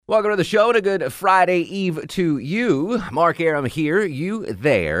Welcome to the show and a good Friday Eve to you. Mark Arum here, you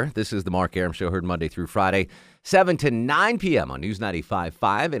there. This is the Mark Arum Show, heard Monday through Friday, 7 to 9 p.m. on News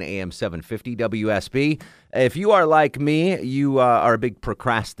 95.5 and AM 750 WSB. If you are like me, you are a big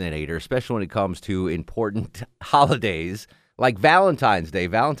procrastinator, especially when it comes to important holidays like Valentine's Day.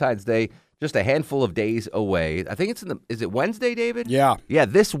 Valentine's Day, just a handful of days away. I think is it Wednesday, David? Yeah. Yeah,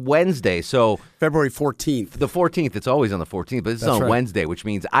 this Wednesday. So February 14th. The 14th. It's always on the 14th, but it's on Wednesday, which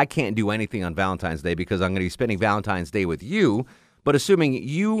means I can't do anything on Valentine's Day because I'm going to be spending Valentine's Day with you. But assuming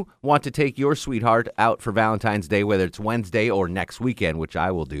you want to take your sweetheart out for Valentine's Day, whether it's Wednesday or next weekend, which I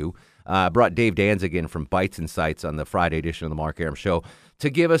will do, brought Dave Danzig in from Bites and Sights on the Friday edition of the Mark Arum Show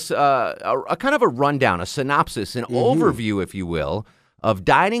to give us a kind of a rundown, a synopsis, an overview, if you will, of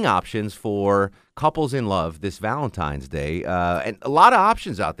dining options for couples in love this Valentine's Day. And a lot of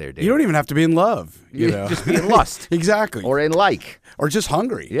options out there, Dave. You don't even have to be in love. You know? Just be in lust. Exactly. Or in like. Or just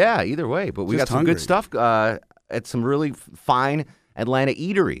hungry. Yeah, either way. But we got some good stuff at some really fine Atlanta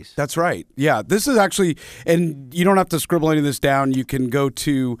eateries. That's right. Yeah, this is actually, and you don't have to scribble any of this down. You can go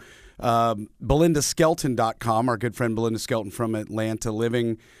to BelindaSkelton.com, our good friend Belinda Skelton from Atlanta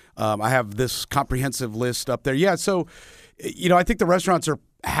Living. I have this comprehensive list up there. Yeah, so, I think the restaurants are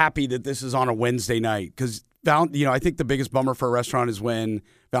happy that this is on a Wednesday night because, I think the biggest bummer for a restaurant is when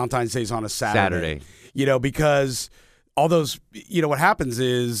Valentine's Day is on a Saturday. Because all those, what happens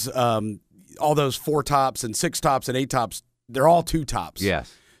is all those 4 tops and 6 tops and 8 tops, they're all 2 tops.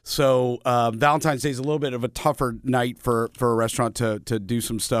 Yes. So Valentine's Day is a little bit of a tougher night for a restaurant to do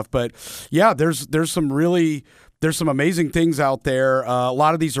some stuff. But, yeah, there's some amazing things out there. A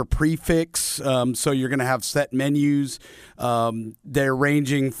lot of these are prefix, so you're going to have set menus. They're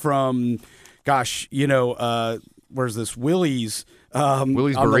ranging from, where's this? Willie's.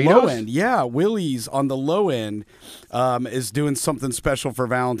 Willie's on Burritos? The low end. Yeah, Willie's on the low end is doing something special for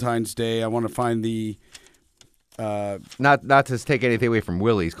Valentine's Day. I want to find the... Not to take anything away from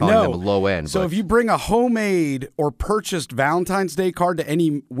Willie's, calling them a low end. So if you bring a homemade or purchased Valentine's Day card to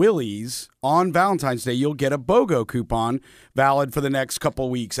any Willie's on Valentine's Day, you'll get a BOGO coupon valid for the next couple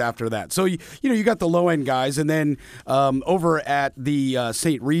weeks after that. So, you got the low end guys. And then over at the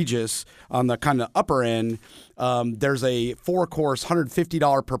St. Regis on the kind of upper end, there's a 4-course,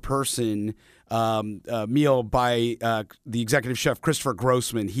 $150 per person meal by the executive chef, Christopher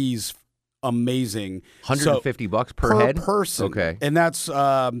Grossman. He's amazing. $150 per head? Person. Okay. And that's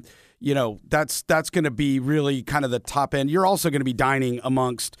that's going to be really kind of the top end. You're also going to be dining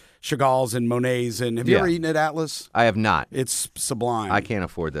amongst Chagall's and Monet's. And have you ever eaten at Atlas? I have not. It's sublime. I can't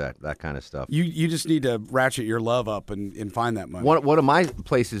afford that kind of stuff. You just need to ratchet your love up and find that money. One of my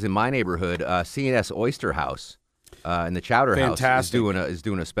places in my neighborhood, C&S Oyster House, in the Chowder House is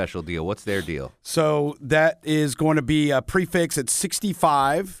doing a special deal. What's their deal? So that is going to be a prefix at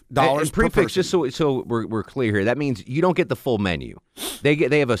 $65 and per prefix, person. just so we're clear here, that means you don't get the full menu.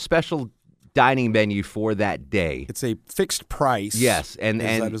 They have a special dining menu for that day. It's a fixed price. Yes, and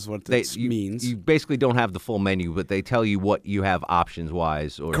that is what this means. You basically don't have the full menu, but they tell you what you have options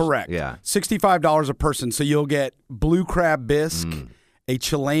wise. Correct. Yeah, $65 a person. So you'll get blue crab bisque. A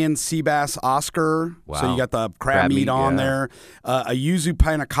Chilean sea bass Oscar, so you got the crab meat on there, a yuzu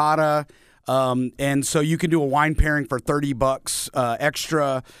panna cotta, and so you can do a wine pairing for $30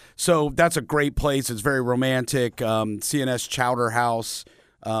 extra. So that's a great place. It's very romantic. CNS Chowder House.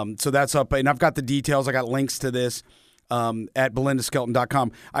 So that's up, and I've got the details. I got links to this at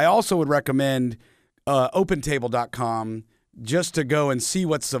BelindaSkelton.com. I also would recommend OpenTable.com. Just to go and see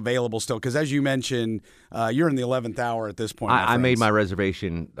what's available still, because as you mentioned, you're in the 11th hour at this point. I made my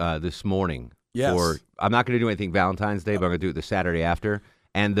reservation this morning. Yes. I'm not going to do anything Valentine's Day, but I'm going to do it the Saturday after.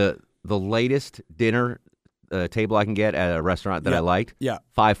 And the latest dinner table I can get at a restaurant that I liked,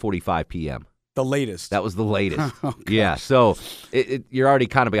 5:45 p.m. The latest. That was the latest. Yeah, so you're already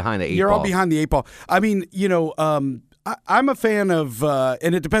kind of behind the 8 ball. You're all behind the 8 ball. I mean, I'm a fan of,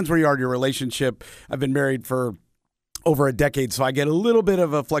 and it depends where you are in your relationship. I've been married for over a decade, so I get a little bit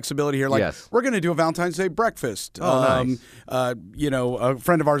of a flexibility here. Like, we're going to do a Valentine's Day breakfast. Nice. A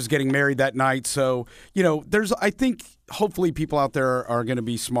friend of ours is getting married that night, so I think hopefully people out there are going to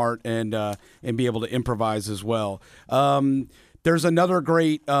be smart and be able to improvise as well. There's another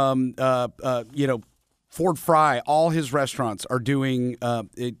great, Ford Fry. All his restaurants are doing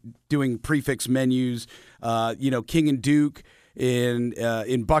prefix menus. King and Duke. In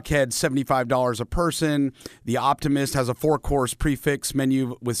Buckhead, $75 a person. The Optimist has a 4-course prefix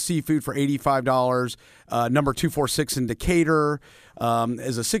menu with seafood for $85. Number 246 in Decatur.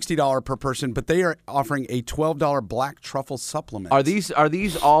 is a $60 per person, but they are offering a $12 black truffle supplement. Are these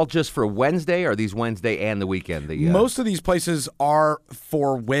all just for Wednesday, or are these Wednesday and the weekend? Most of these places are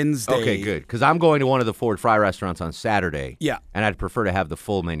for Wednesday. Okay, good. Because I'm going to one of the Ford Fry restaurants on Saturday. Yeah. And I'd prefer to have the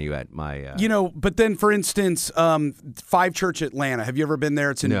full menu at my... But then, for instance, Five Church Atlanta. Have you ever been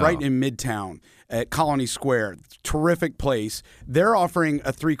there? It's right in Midtown at Colony Square. Terrific place. They're offering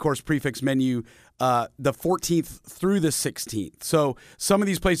a 3-course prefix menu the 14th through the 16th. So some of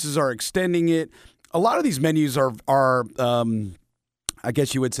these places are extending it. A lot of these menus are I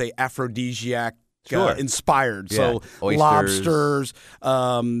guess you would say, aphrodisiac. Inspired. Yeah. So Oysters. lobsters,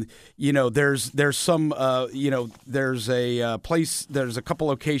 there's some, there's a place, there's a couple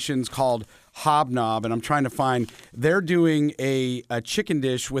locations called Hobnob, and I'm trying to find, they're doing a chicken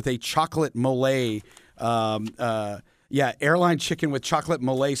dish with a chocolate mole, airline chicken with chocolate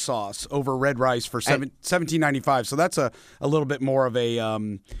mole sauce over red rice for $17.95. So that's a little bit more of a,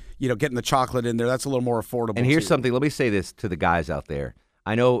 getting the chocolate in there. That's a little more affordable. And here's something, let me say this to the guys out there.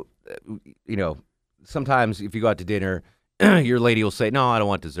 I know, sometimes if you go out to dinner, your lady will say, no, I don't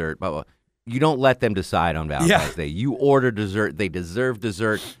want dessert. Blah, blah. You don't let them decide on Valentine's Day. You order dessert. They deserve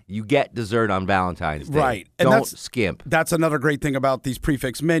dessert. You get dessert on Valentine's Day. Right. And don't skimp. That's another great thing about these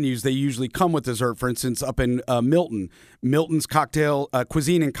prefix menus. They usually come with dessert. For instance, up in Milton's Cocktail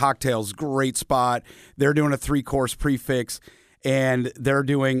Cuisine and Cocktails, great spot. They're doing a 3-course prefix. And they're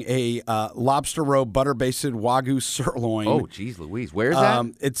doing a lobster roe butter-basted Wagyu sirloin. Oh, geez, Louise. Where is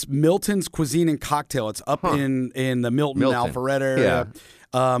that? It's Milton's Cuisine and Cocktail. It's up in the Milton Alpharetta area.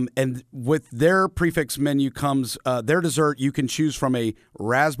 Yeah. And with their prefix menu comes their dessert. You can choose from a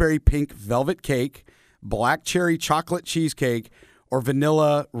raspberry pink velvet cake, black cherry chocolate cheesecake, or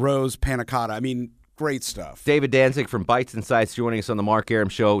vanilla rose panna cotta. I mean, great stuff. David Danzig from Bites and Sights joining us on the Mark Arum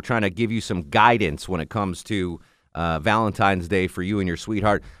Show, trying to give you some guidance when it comes to Valentine's Day for you and your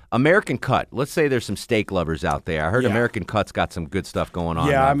sweetheart. American Cut. Let's say there's some steak lovers out there. I heard American Cut's got some good stuff going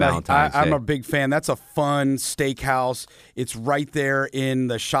on on Valentine's Day. I'm a big fan. That's a fun steakhouse. It's right there in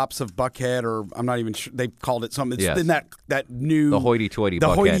the Shops of Buckhead, or I'm not even sure. They've called it something. It's in that new... The hoity-toity Buckhead.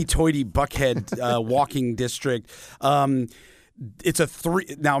 The hoity-toity Buckhead walking district. Now,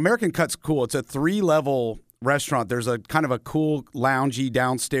 American Cut's cool. It's a 3-level restaurant. There's a kind of a cool loungy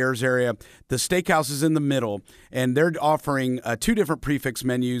downstairs area. The steakhouse is in the middle, and they're offering 2 different prefix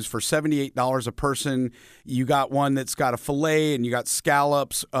menus for $78 a person. You got one that's got a filet, and you got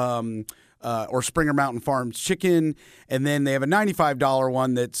scallops or Springer Mountain Farms chicken, and then they have a $95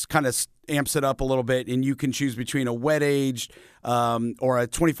 one that's kind of amps it up a little bit, and you can choose between a wet-aged or a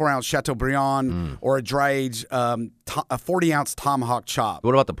 24-ounce Chateaubriand or a dry-aged a 40-ounce tomahawk chop.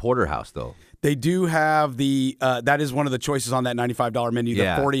 What about the porterhouse, though? They do have that is one of the choices on that $95 menu, the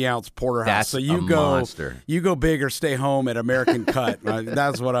 40-ounce porterhouse. That's so monster. You go big or stay home at American Cut.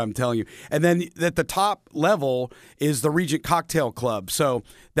 That's what I'm telling you. And then at the top level is the Regent Cocktail Club. So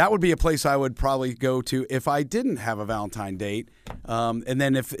that would be a place I would probably go to if I didn't have a Valentine date. And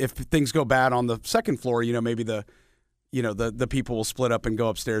then if things go bad on the second floor, maybe the people will split up and go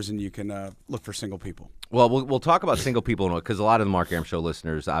upstairs, and you can look for single people. Well, we'll talk about single people because a lot of the Mark Arum Show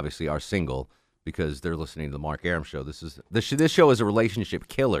listeners obviously are single because they're listening to the Mark Arum Show. This show is a relationship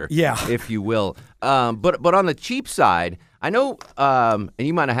killer, if you will. But on the cheap side, I know, and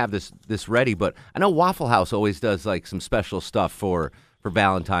you might not have this ready, but I know Waffle House always does like some special stuff for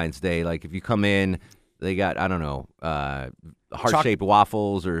Valentine's Day. Like if you come in, they got heart-shaped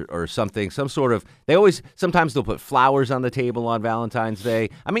waffles or something, some sort of. Sometimes they'll put flowers on the table on Valentine's Day.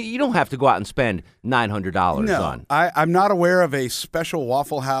 I mean, you don't have to go out and spend $900 on. I'm not aware of a special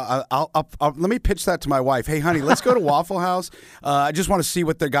Waffle House. Let me pitch that to my wife. Hey, honey, let's go to Waffle House. I just want to see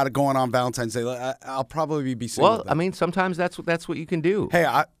what they got going on Valentine's Day. I'll probably be seeing. Well, I mean, sometimes that's what you can do. Hey,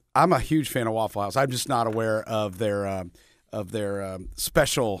 I'm a huge fan of Waffle House. I'm just not aware of their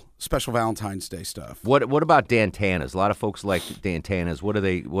special Valentine's Day stuff. What about Dantana's? A lot of folks like Dantana's. What are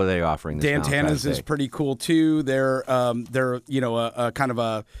they offering this Dantana's is pretty cool too. They're a kind of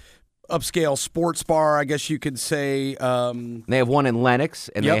a upscale sports bar, I guess you could say. They have one in Lenox,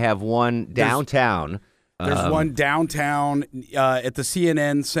 and they have one downtown. There's one downtown at the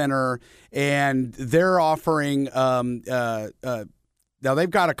CNN Center, and they're offering now,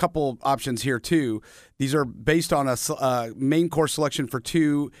 they've got a couple options here, too. These are based on a main course selection for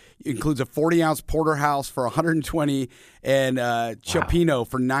 2. It includes a 40-ounce porterhouse for $120 and cioppino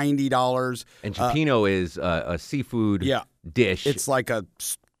for $90. And cioppino is a seafood dish. It's like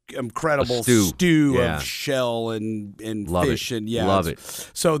incredible stew of shell and fish. And love it.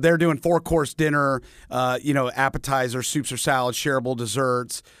 So they're doing 4-course dinner, appetizers, soups or salads, shareable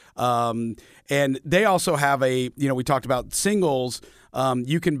desserts. And they also have we talked about singles.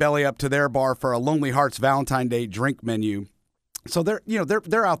 You can belly up to their bar for a Lonely Hearts Valentine Day drink menu. So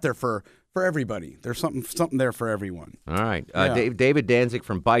they're out there for everybody. There's something there for everyone. All right. David Danzig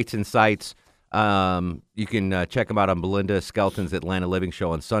from Bites and Sights. You can check him out on Belinda Skelton's Atlanta Living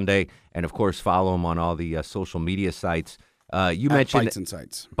Show on Sunday. And, of course, follow him on all the social media sites. You mentioned Bites and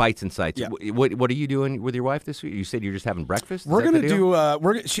Sights. Bites and Sights. Yeah. What are you doing with your wife this week? You said you're just having breakfast? We're going to do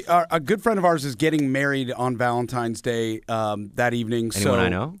a good friend of ours is getting married on Valentine's Day that evening. Anyone I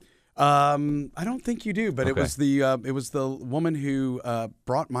know? I don't think you do, but okay. It was the woman who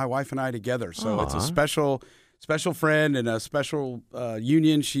brought my wife and I together. So it's a special friend and a special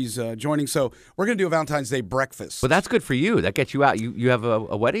union she's joining. So we're going to do a Valentine's Day breakfast. Well, that's good for you. That gets you out. You have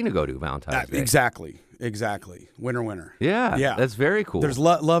a wedding to go to Valentine's Day. Exactly. Winner. Yeah. That's very cool. There's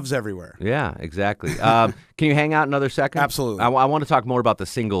loves everywhere. Yeah, exactly. Can you hang out another second? Absolutely. I want to talk more about the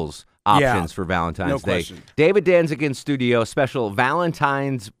singles options for Valentine's Day. Question. David Danzig in studio, special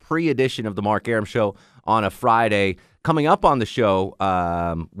Valentine's pre-edition of the Mark Arum Show on a Friday. Coming up on the show,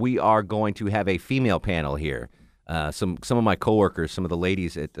 we are going to have a female panel here. Some of my coworkers, some of the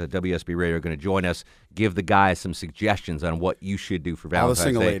ladies at WSB Radio are going to join us, give the guys some suggestions on what you should do for Valentine's Day.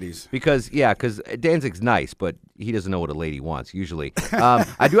 All the single ladies. Because Danzig's nice, but he doesn't know what a lady wants, usually.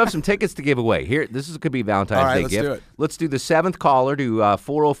 I do have some tickets to give away. Here, could be Valentine's Day gift. Do it. Let's do the 7th caller to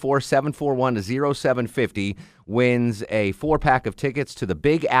 404-741-0750 wins a 4-pack of tickets to the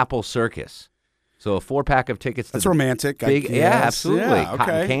Big Apple Circus. So a 4-pack of tickets. That's romantic. Absolutely. Yeah, okay.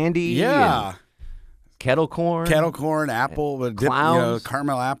 Cotton candy. Yeah. Kettle corn, apple, clowns,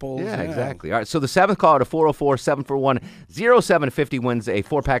 caramel apples. Yeah, exactly. All right, so the 7th caller to 404-741-0750 wins a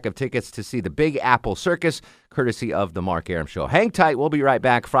 4-pack of tickets to see the Big Apple Circus, courtesy of the Mark Arum Show. Hang tight. We'll be right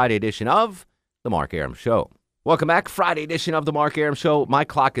back. Friday edition of the Mark Arum Show. Welcome back. Friday edition of the Mark Arum Show. My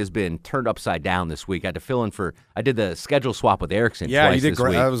clock has been turned upside down this week. I had to fill in I did the schedule swap with Erickson. Yeah, twice you did this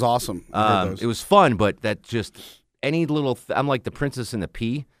great. week. That was awesome. It was fun, but that just any little. I'm like the princess and the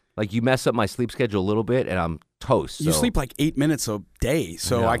pea. Like, you mess up my sleep schedule a little bit, and I'm toast. You sleep like 8 minutes a day,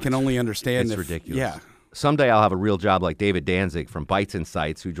 so I can only understand. It's ridiculous. Yeah. Someday I'll have a real job like David Danzig from Bites and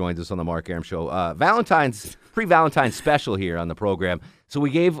Sights, who joins us on the Mark Arum Show. Pre-Valentine's special here on the program. So we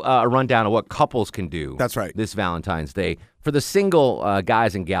gave a rundown of what couples can do. That's right. This Valentine's Day. For the single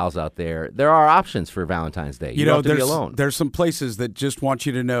guys and gals out there are options for Valentine's Day. You don't have to be alone. There's some places that just want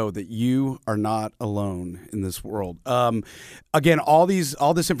you to know that you are not alone in this world. Again, all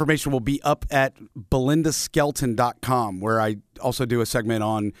this information will be up at belindaskelton.com, where I also do a segment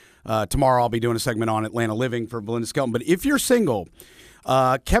on tomorrow. I'll be doing a segment on Atlanta Living for Belinda Skelton. But if you're single,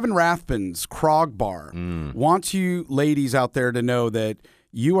 Kevin Rathbun's Krog Bar wants you ladies out there to know that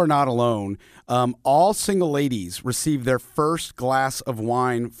you are not alone. All single ladies receive their first glass of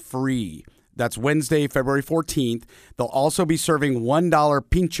wine free. That's Wednesday, February 14th. They'll also be serving $1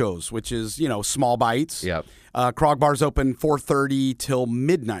 pinchos, which is, small bites. Yep. Krog Bar's open 4:30 till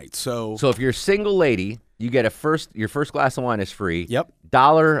midnight. So if you're a single lady, you get your first glass of wine is free. Yep.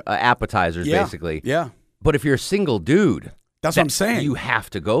 $1 appetizers, basically. Yeah. But if you're a single dude, that's what I'm saying. You have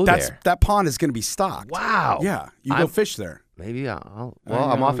to go there. That pond is going to be stocked. Wow. Yeah. You go fish there. Maybe I'm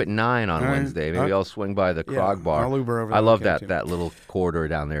off at 9 on Wednesday. Maybe I'll swing by the Krog Bar. I'll Uber over. I love that little corridor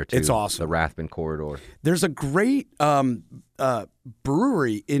down there too. It's awesome. The Rathbun corridor. There's a great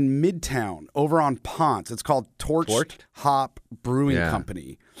brewery in Midtown over on Ponce. It's called Torched Hop Brewing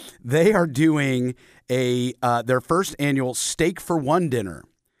Company. They are doing their first annual Steak for One dinner.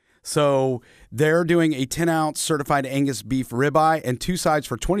 So they're doing a 10-ounce certified Angus beef ribeye and 2 sides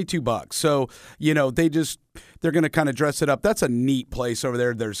for $22. So, they're going to kind of dress it up. That's a neat place over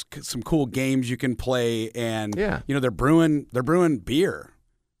there. There's some cool games you can play, and they're brewing beer.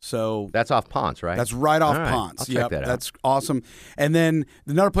 So that's off Ponce, right? That's right off I'll Ponce. check that out. That's awesome. And then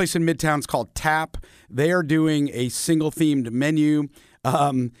another place in Midtown is called Tap. They are doing a single-themed menu.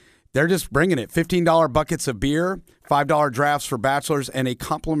 They're just bringing it. $15 buckets of beer, $5 drafts for bachelors, and a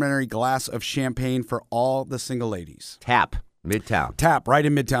complimentary glass of champagne for all the single ladies. Tap, Midtown. Tap, right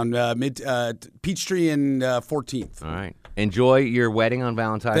in Midtown. Peachtree and 14th. All right. Enjoy your wedding on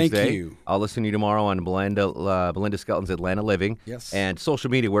Valentine's Day. Thank you. I'll listen to you tomorrow on Belinda Skelton's Atlanta Living. Yes. And social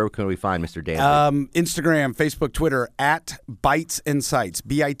media, where can we find Mr. Danzig? Instagram, Facebook, Twitter, at Bites and Sights.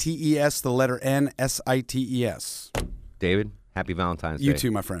 BITES, the letter N, SITES. David, happy Valentine's Day. You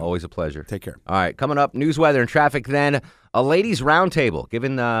too, my friend. Always a pleasure. Take care. All right, coming up, news, weather, and traffic then. A ladies' roundtable,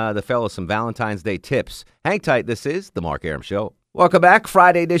 giving the fellas some Valentine's Day tips. Hang tight, this is The Mark Arum Show. Welcome back.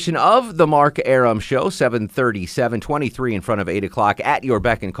 Friday edition of the Mark Arum Show, 7:37, 23 in front of 8 o'clock at your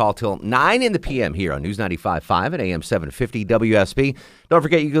beck and call till 9 in the p.m. here on News 95.5 and AM 750 WSB. Don't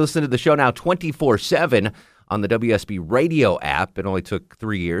forget you can listen to the show now 24/7 on the WSB radio app. It only took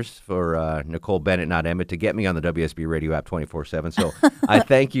 3 years for Nicole Bennett, not Emmett, to get me on the WSB radio app 24/7. So I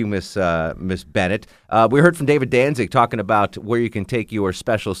thank you, Miss Bennett. We heard from David Danzig talking about where you can take your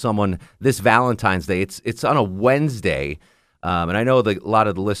special someone this Valentine's Day. It's on a Wednesday. And I know that a lot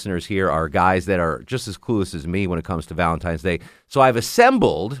of the listeners here are guys that are just as clueless as me when it comes to Valentine's Day. So I've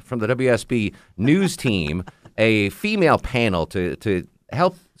assembled from the WSB news team a female panel to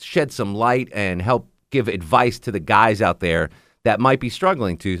help shed some light and help give advice to the guys out there that might be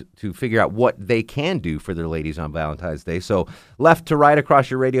struggling to figure out what they can do for their ladies on Valentine's Day. So left to right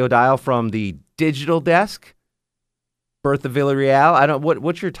across your radio dial from the digital desk, Bertha Villarroel.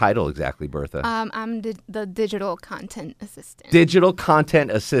 What's your title exactly, Bertha? I'm the digital content assistant. Digital content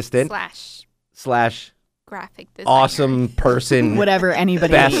assistant slash graphic designer. Awesome person. Whatever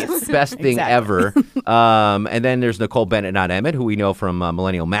anybody needs. Best thing ever. And then there's Nicole Bennett, not Emmett, who we know from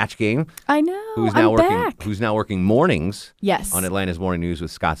Millennial Match Game. I know. Who's now working mornings. Yes. On Atlanta's Morning News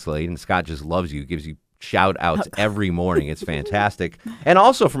with Scott Slade, and Scott just loves you, gives you shout outs every morning. It's fantastic. And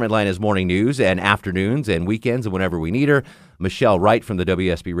also from Atlanta's Morning News and afternoons and weekends and whenever we need her, Michelle Wright from the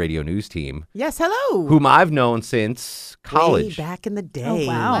WSB Radio News team. Yes, hello. Whom I've known since college. Way back in the day. Oh,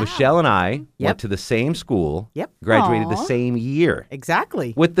 wow. Michelle and I went to the same school. Yep. Graduated the Aw. same year.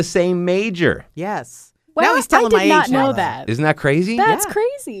 Exactly. With the same major. Yes. Well, now he's telling my I age. did not know now. that. Isn't that crazy? That's Yeah.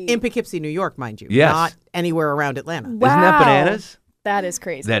 crazy. In Poughkeepsie, New York, mind you. Yes. Not anywhere around Atlanta. Wow. Isn't that bananas? That is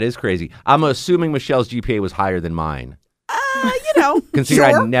crazy. That is crazy. I'm assuming Michelle's GPA was higher than mine. You know,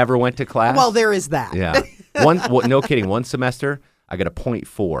 Considering sure. I never went to class. Well, there is that. Yeah. No kidding. One semester, I got a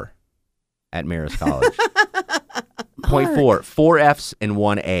 0.4 at Marist College. 0.4. 4 Fs and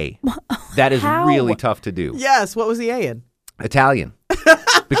 1 A. That is How? really tough to do. Yes. What was the A in? Italian.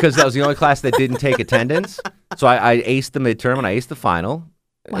 Because that was the only class that didn't take attendance. So I aced the midterm and I aced the final.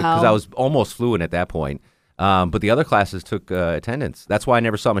 Because Wow. I was almost fluent at that point. But the other classes took attendance. That's why I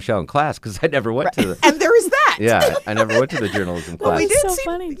never saw Michelle in class, because I never went to the... And there is that. Yeah, I never went to the journalism class. Well, we did So see,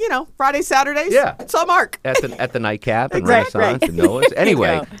 funny. Fridays, Saturdays. Yeah. Saw Mark. At the nightcap and Right, Renaissance right. and Noah's.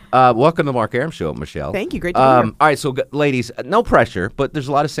 Anyway, welcome to the Mark Arum Show, Michelle. Thank you. Great to be here. All right, so ladies, no pressure, but there's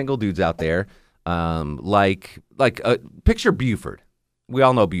a lot of single dudes out there. Picture Buford. We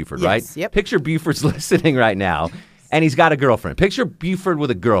all know Buford, Yes, right? yep. Picture Buford's listening right now, and he's got a girlfriend. Picture Buford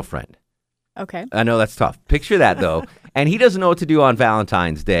with a girlfriend. Okay. I know that's tough. Picture that, though. And he doesn't know what to do on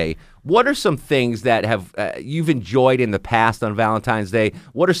Valentine's Day. What are some things that have you've enjoyed in the past on Valentine's Day?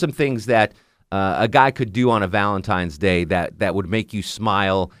 What are some things that a guy could do on a Valentine's Day that would make you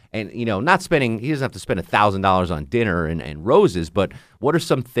smile? And, not spending, he doesn't have to spend $1,000 on dinner and roses, but what are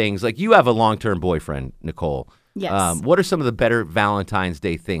some things, like you have a long-term boyfriend, Nicole. Yes. What are some of the better Valentine's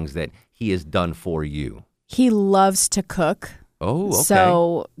Day things that he has done for you? He loves to cook. Oh, okay.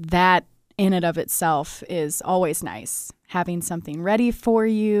 So that in and of itself is always nice. Having something ready for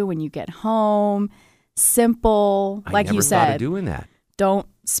you when you get home, simple, like you I never thought said. of doing that. Don't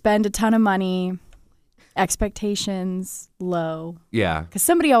spend a ton of money. Expectations low. Yeah. Because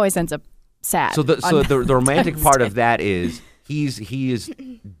somebody always ends up sad. So the romantic Valentine's part Day. of that is he is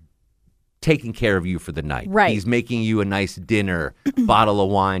taking care of you for the night. Right. He's making you a nice dinner, bottle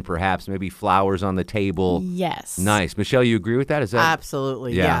of wine, perhaps, maybe flowers on the table. Yes. Nice. Michelle, you agree with that? Is that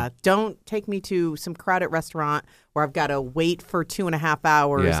Absolutely. Yeah. Yeah. Don't take me to some crowded restaurant where I've got to wait for 2.5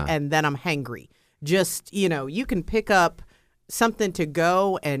 hours Yeah. and then I'm hangry. Just, you can pick up something to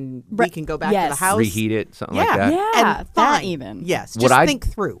go and we can go back to the Yes. house. reheat it, something like Yeah. that? Yeah, And that fine. even. Yes. What Just think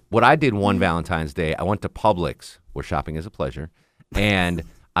through. What I did one Valentine's Day, I went to Publix, where shopping is a pleasure, and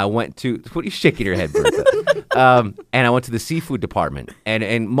I went to, what are you shaking your head, Bertha? And I went to the seafood department.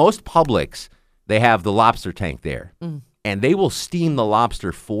 And most Publix, they have the lobster tank there. And they will steam the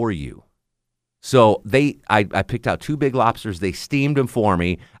lobster for you. So I picked out 2 big lobsters. They steamed them for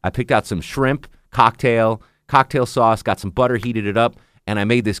me. I picked out some shrimp, cocktail sauce, got some butter, heated it up. And I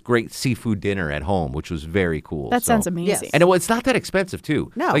made this great seafood dinner at home, which was very cool. That sounds So- amazing. Yes. And it's not that expensive,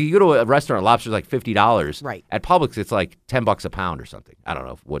 too. No. Like, you go to a restaurant, lobster's like $50. Right. At Publix, it's like $10 a pound or something. I don't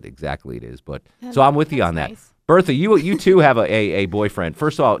know what exactly it is, but so I'm with you on that. Nice. Bertha, you too have a boyfriend.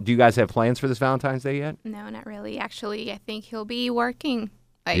 First of all, do you guys have plans for this Valentine's Day yet? No, not really. Actually, I think he'll be working.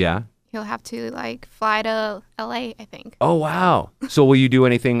 Yeah. He'll have to fly to LA, I think. Oh, wow. So will you do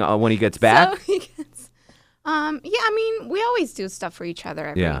anything when he gets back? So he gets, we always do stuff for each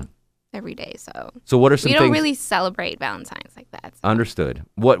other every day. So what are some we things? don't really celebrate Valentine's like that. So. Understood.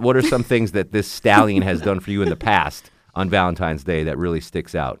 What are some things that this stallion has done for you in the past on Valentine's Day that really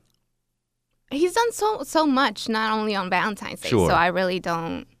sticks out? He's done so much, not only on Valentine's Day. Sure. So I really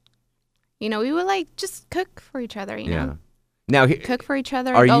don't. We would like just cook for each other. know. Now, Cook for each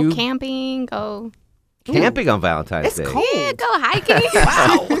other. Are go you camping. Go camping on Valentine's Day? Cold. Yeah, go hiking.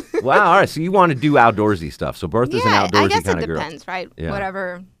 Wow. Wow. All right. So you want to do outdoorsy stuff. So Bertha's an outdoorsy I guess kind it of girl. depends, right? Yeah.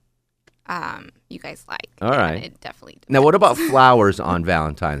 Whatever you guys like. All right. It definitely depends. Now, what about flowers on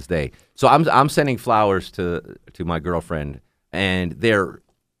Valentine's Day? So I'm sending flowers to my girlfriend, and they're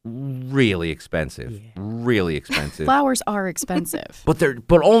really expensive. Really expensive. Flowers are expensive.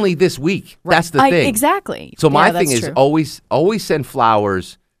 But only this week. That's the thing. Exactly. So my Yeah, thing that's is true. always send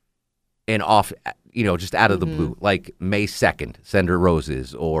flowers and off, just out of the blue. Like May 2nd, send her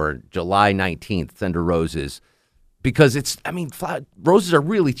roses, or July 19th, send her roses. Because roses are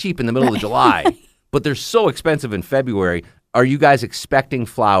really cheap in the middle of July, but they're so expensive in February. Are you guys expecting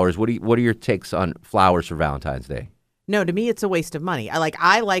flowers? What are your takes on flowers for Valentine's Day? No, to me, it's a waste of money.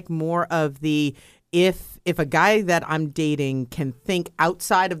 I like more of the if a guy that I'm dating can think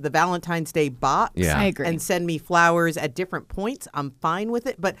outside of the Valentine's Day box I agree. and send me flowers at different points, I'm fine with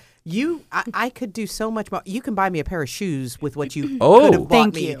it. But I could do so much more. You can buy me a pair of shoes with what you could have bought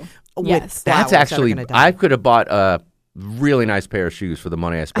Thank me. you. With Yes. flowers That's that are actually, gonna die. I could have bought a really nice pair of shoes for the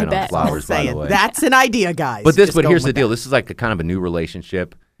money I spent on bet. flowers, by the saying way. that's an idea, guys. But Just here's going the with deal. that. This is like a kind of a new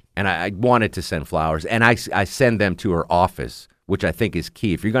relationship, and I wanted to send flowers, and I send them to her office, which I think is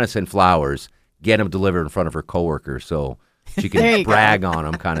key. If you're going to send flowers, get them delivered in front of her coworkers so she There can you brag on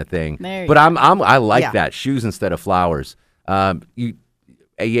them, kind of thing. There you But I like Yeah. that, shoes instead of flowers. You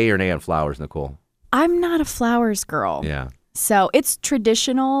a yay or nay on flowers, Nicole? I'm not a flowers girl. Yeah. So it's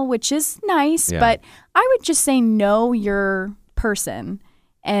traditional, which is nice, Yeah. but I would just say know your person.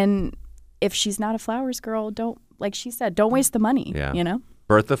 And if she's not a flowers girl, like she said, don't waste the money. Yeah.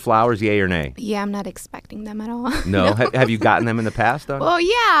 Bertha, flowers, yay or nay? Yeah, I'm not expecting them at all. No. Have you gotten them in the past? Dawn? Well,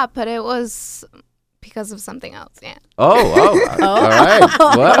 yeah, but it was because of something else. Yeah. Oh, all right.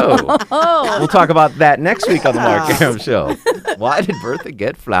 Whoa. We'll talk about that next week on the Mark Arum Show. Why did Bertha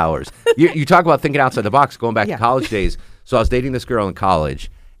get flowers? You talk about thinking outside the box, going back to college days. So I was dating this girl in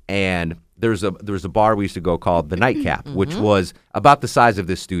college, and there was a bar we used to go called the Nightcap, which was about the size of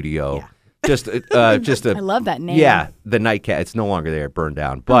this studio. Yeah. Just a I love that name. Yeah, the Nightcap. It's no longer there, it burned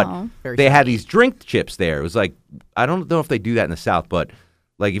down. But Very they had these drink chips there. It was like, I don't know if they do that in the South, but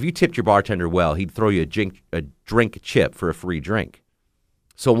like if you tipped your bartender well, he'd throw you a drink chip for a free drink.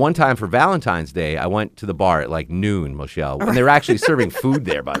 So one time for Valentine's Day, I went to the bar at like noon, Michelle, and they were actually serving food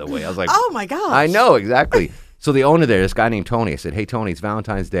there, by the way. I was like, Oh my gosh. I know, exactly. So the owner there, this guy named Tony, I said, hey, Tony, it's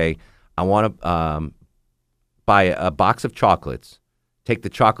Valentine's Day. I want to buy a box of chocolates, take the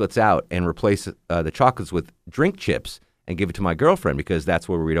chocolates out, and replace the chocolates with drink chips and give it to my girlfriend because that's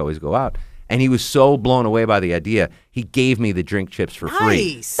where we'd always go out. And he was so blown away by the idea, he gave me the drink chips for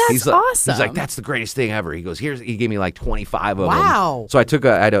free. Nice. That's awesome. He's like, that's the greatest thing ever. He goes, he gave me like 25 of them. Wow. So I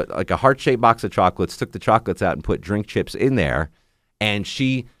had a heart-shaped box of chocolates, took the chocolates out and put drink chips in there. And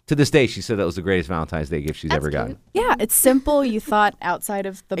she, to this day, she said that was the greatest Valentine's Day gift she's ever gotten. Yeah, it's simple. You thought outside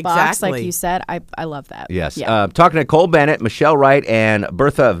of the box, like Exactly. you said. I love that. Yes. Yeah. Talking to Nicole Bennett, Michelle Wright, and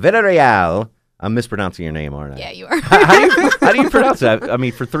Bertha Villarroel. I'm mispronouncing your name, aren't I? Yeah, you are. How do you pronounce that? I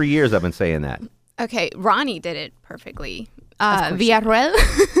mean, for 3 years I've been saying that. Okay, Ronnie did it perfectly. Villarroel.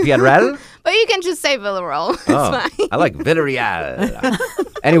 Villarroel? But you can just say Villarroel. It's Oh, fine. I like Villarroel.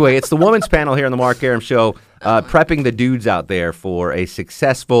 Anyway, it's the women's panel here on the Mark Arum Show, prepping the dudes out there for a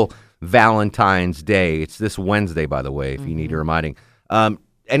successful Valentine's Day. It's this Wednesday, by the way, if you need a reminding.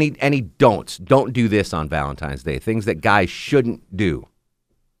 Any don'ts. Don't do this on Valentine's Day. Things that guys shouldn't do.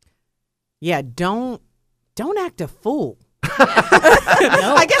 Yeah, don't act a fool.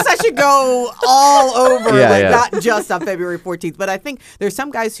 I guess I should go all over, not just on February 14th. But I think there's some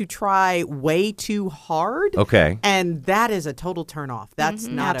guys who try way too hard. Okay. And that is a total turnoff. That's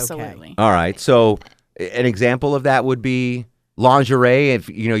not Absolutely. okay. All right. So an example of that would be lingerie, if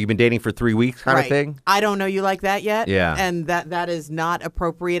you've been dating for 3 weeks kind of thing. I don't know you like that yet. Yeah. And that is not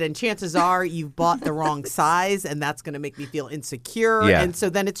appropriate. And chances are you've bought the wrong size, and that's going to make me feel insecure. Yeah. And so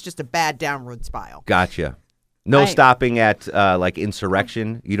then it's just a bad downward spiral. Gotcha. No stopping at like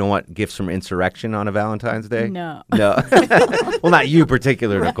Insurrection. You don't want gifts from Insurrection on a Valentine's Day? No. No. Well, not you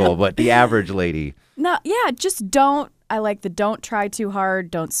particular, Nicole, but the average lady. No, yeah, just don't. I like the don't try too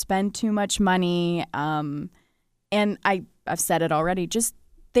hard, don't spend too much money. And I've said it already, just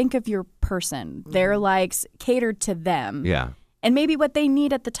think of your person, their likes, cater to them. Yeah. And maybe what they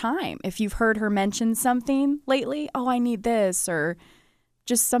need at the time. If you've heard her mention something lately, oh, I need this, or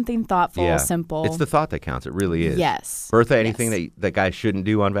just something thoughtful, simple. It's the thought that counts. It really is. Yes. Bertha, anything that guys shouldn't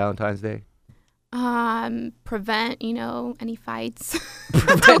do on Valentine's Day? Prevent, any fights.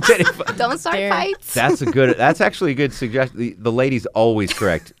 Prevent Don't start fights. That's actually a good suggestion. The lady's always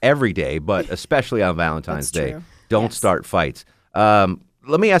correct every day, but especially on Valentine's Day. True. Don't start fights. Let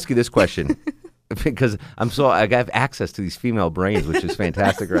me ask you this question because I have access to these female brains, which is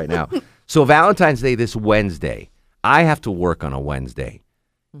fantastic right now. So Valentine's Day this Wednesday, I have to work on a Wednesday.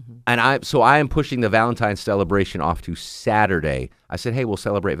 Mm-hmm. And I am pushing the Valentine's celebration off to Saturday. I said, hey, we'll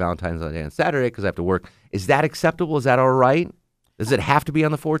celebrate Valentine's Day on Saturday because I have to work. Is that acceptable? Is that all right? Does it have to be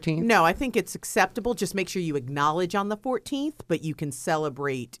on the 14th? No, I think it's acceptable. Just make sure you acknowledge on the 14th, but you can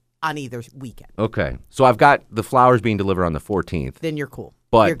celebrate on either weekend. Okay. So I've got the flowers being delivered on the 14th. Then you're cool.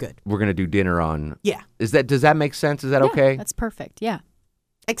 But you're good. We're going to do dinner on... Yeah. Does that make sense? Is that okay? That's perfect. Yeah.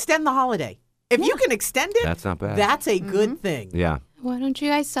 Extend the holiday. If you can extend it, that's not bad. That's a good thing. Yeah. Why don't you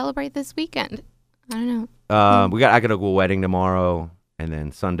guys celebrate this weekend? I don't know. I got to go to a wedding tomorrow, and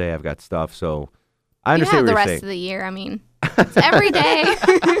then Sunday I've got stuff. So I understand what you're saying. The rest of the year. I mean, it's every day.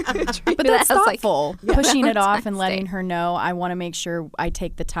 But that's thoughtful. Pushing it off and letting her know. I want to make sure I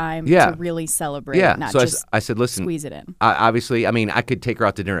take the time to really celebrate. Yeah. Not so just I said, listen, squeeze it in. Obviously, I could take her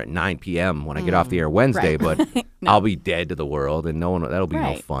out to dinner at 9 p.m. when I get off the air Wednesday, but I'll be dead to the world, and that'll be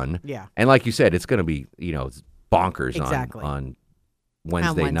no fun. Yeah. And like you said, it's going to be it's bonkers exactly. on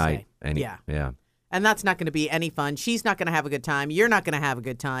Wednesday night. And yeah. And that's not going to be any fun. She's not going to have a good time. You're not going to have a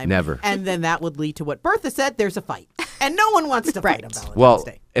good time. Never. And then that would lead to what Bertha said, there's a fight. And no one wants to fight on Valentine's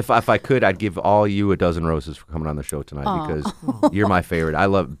Day. If I could, I'd give all you a dozen roses for coming on the show tonight because you're my favorite. I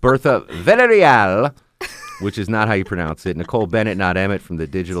love Bertha Villarroel, which is not how you pronounce it, Nicole Bennett, not Emmett, from the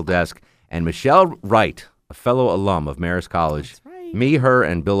digital desk, and Michelle Wright, a fellow alum of Marist College. That's right. Me, her,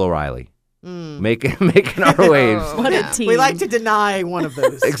 and Bill O'Reilly. Making our waves. What a team. We like to deny one of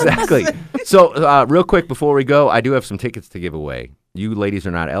those. Exactly. So real quick before we go, I do have some tickets to give away. You ladies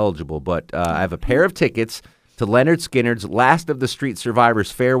are not eligible, but I have a pair of tickets to Leonard Skinner's Last of the Street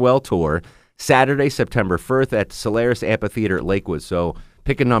Survivors Farewell Tour, Saturday, September 1st at Solaris Amphitheater at Lakewood. So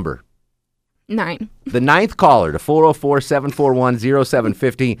pick a number. 9. The 9th caller to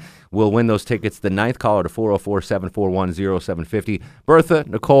 404-741-0750 will win those tickets. The 9th caller to 404-741-0750. Bertha,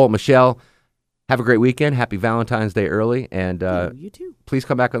 Nicole, Michelle, have a great weekend. Happy Valentine's Day early. And you too. Please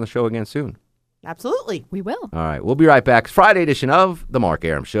come back on the show again soon. Absolutely. We will. All right. We'll be right back. Friday edition of The Mark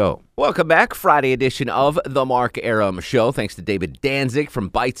Arum Show. Welcome back. Friday edition of The Mark Arum Show. Thanks to David Danzig from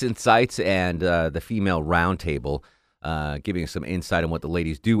Bites and Sights and the Female Roundtable, giving us some insight on what the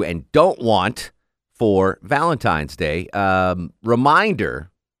ladies do and don't want for Valentine's Day. Reminder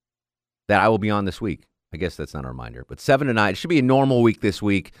that I will be on this week. I guess that's not a reminder, but 7 to 9. It should be a normal week this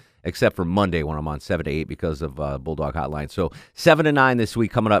week, except for Monday when I'm on 7 to 8 because of Bulldog Hotline. So 7 to 9 this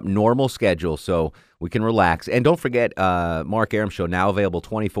week coming up, normal schedule, so we can relax. And don't forget, Mark Arum Show now available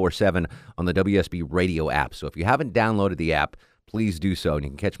 24/7 on the WSB radio app. So if you haven't downloaded the app, please do so, and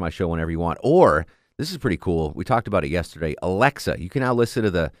you can catch my show whenever you want. Or, this is pretty cool, we talked about it yesterday, Alexa. You can now listen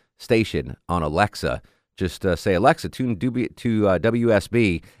to the station on Alexa. Just say, Alexa, tune to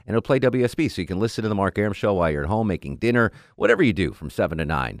WSB, and it'll play WSB. So you can listen to the Mark Arum Show while you're at home making dinner, whatever you do from 7 to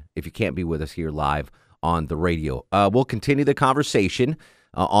 9, if you can't be with us here live on the radio. We'll continue the conversation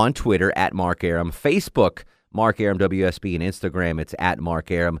on Twitter, at Mark Arum, Facebook, Mark Arum WSB, and Instagram, it's at Mark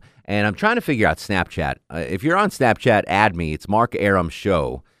Arum. And I'm trying to figure out Snapchat. If you're on Snapchat, add me. It's Mark Arum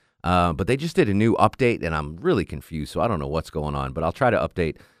Show. But they just did a new update, and I'm really confused, so I don't know what's going on. But I'll try to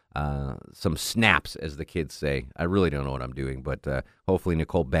update some snaps, as the kids say. I really don't know what I'm doing, but hopefully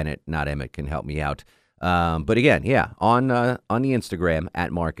Nicole Bennett, not Emmett, can help me out. But again, on the Instagram,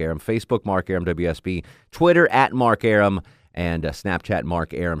 at Mark Arum, Facebook, Mark Arum WSB, Twitter, at Mark Arum, and Snapchat,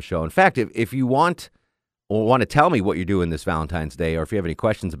 Mark Arum Show. In fact, if you want to tell me what you're doing this Valentine's Day, or if you have any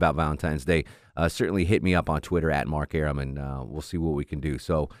questions about Valentine's Day, certainly hit me up on Twitter, at Mark Arum, and we'll see what we can do.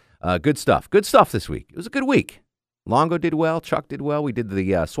 So good stuff. Good stuff this week. It was a good week. Longo did well. Chuck did well. We did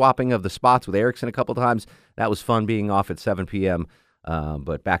the swapping of the spots with Erickson a couple times. That was fun, being off at 7 p.m.,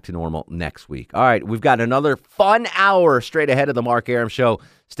 but back to normal next week. All right, we've got another fun hour straight ahead of the Mark Arum Show.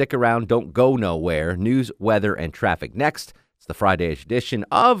 Stick around. Don't go nowhere. News, weather, and traffic next. It's the Friday edition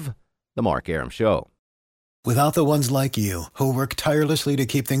of the Mark Arum Show. Without the ones like you, who work tirelessly to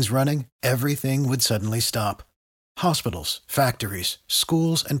keep things running, everything would suddenly stop. Hospitals, factories,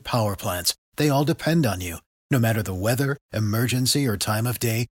 schools, and power plants, they all depend on you. No matter the weather, emergency, or time of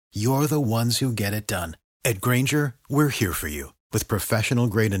day, you're the ones who get it done. At Grainger, we're here for you with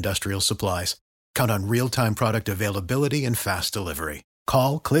professional-grade industrial supplies. Count on real-time product availability and fast delivery.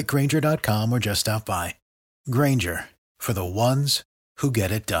 Call, click Grainger.com, or just stop by. Grainger, for the ones who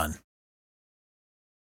get it done.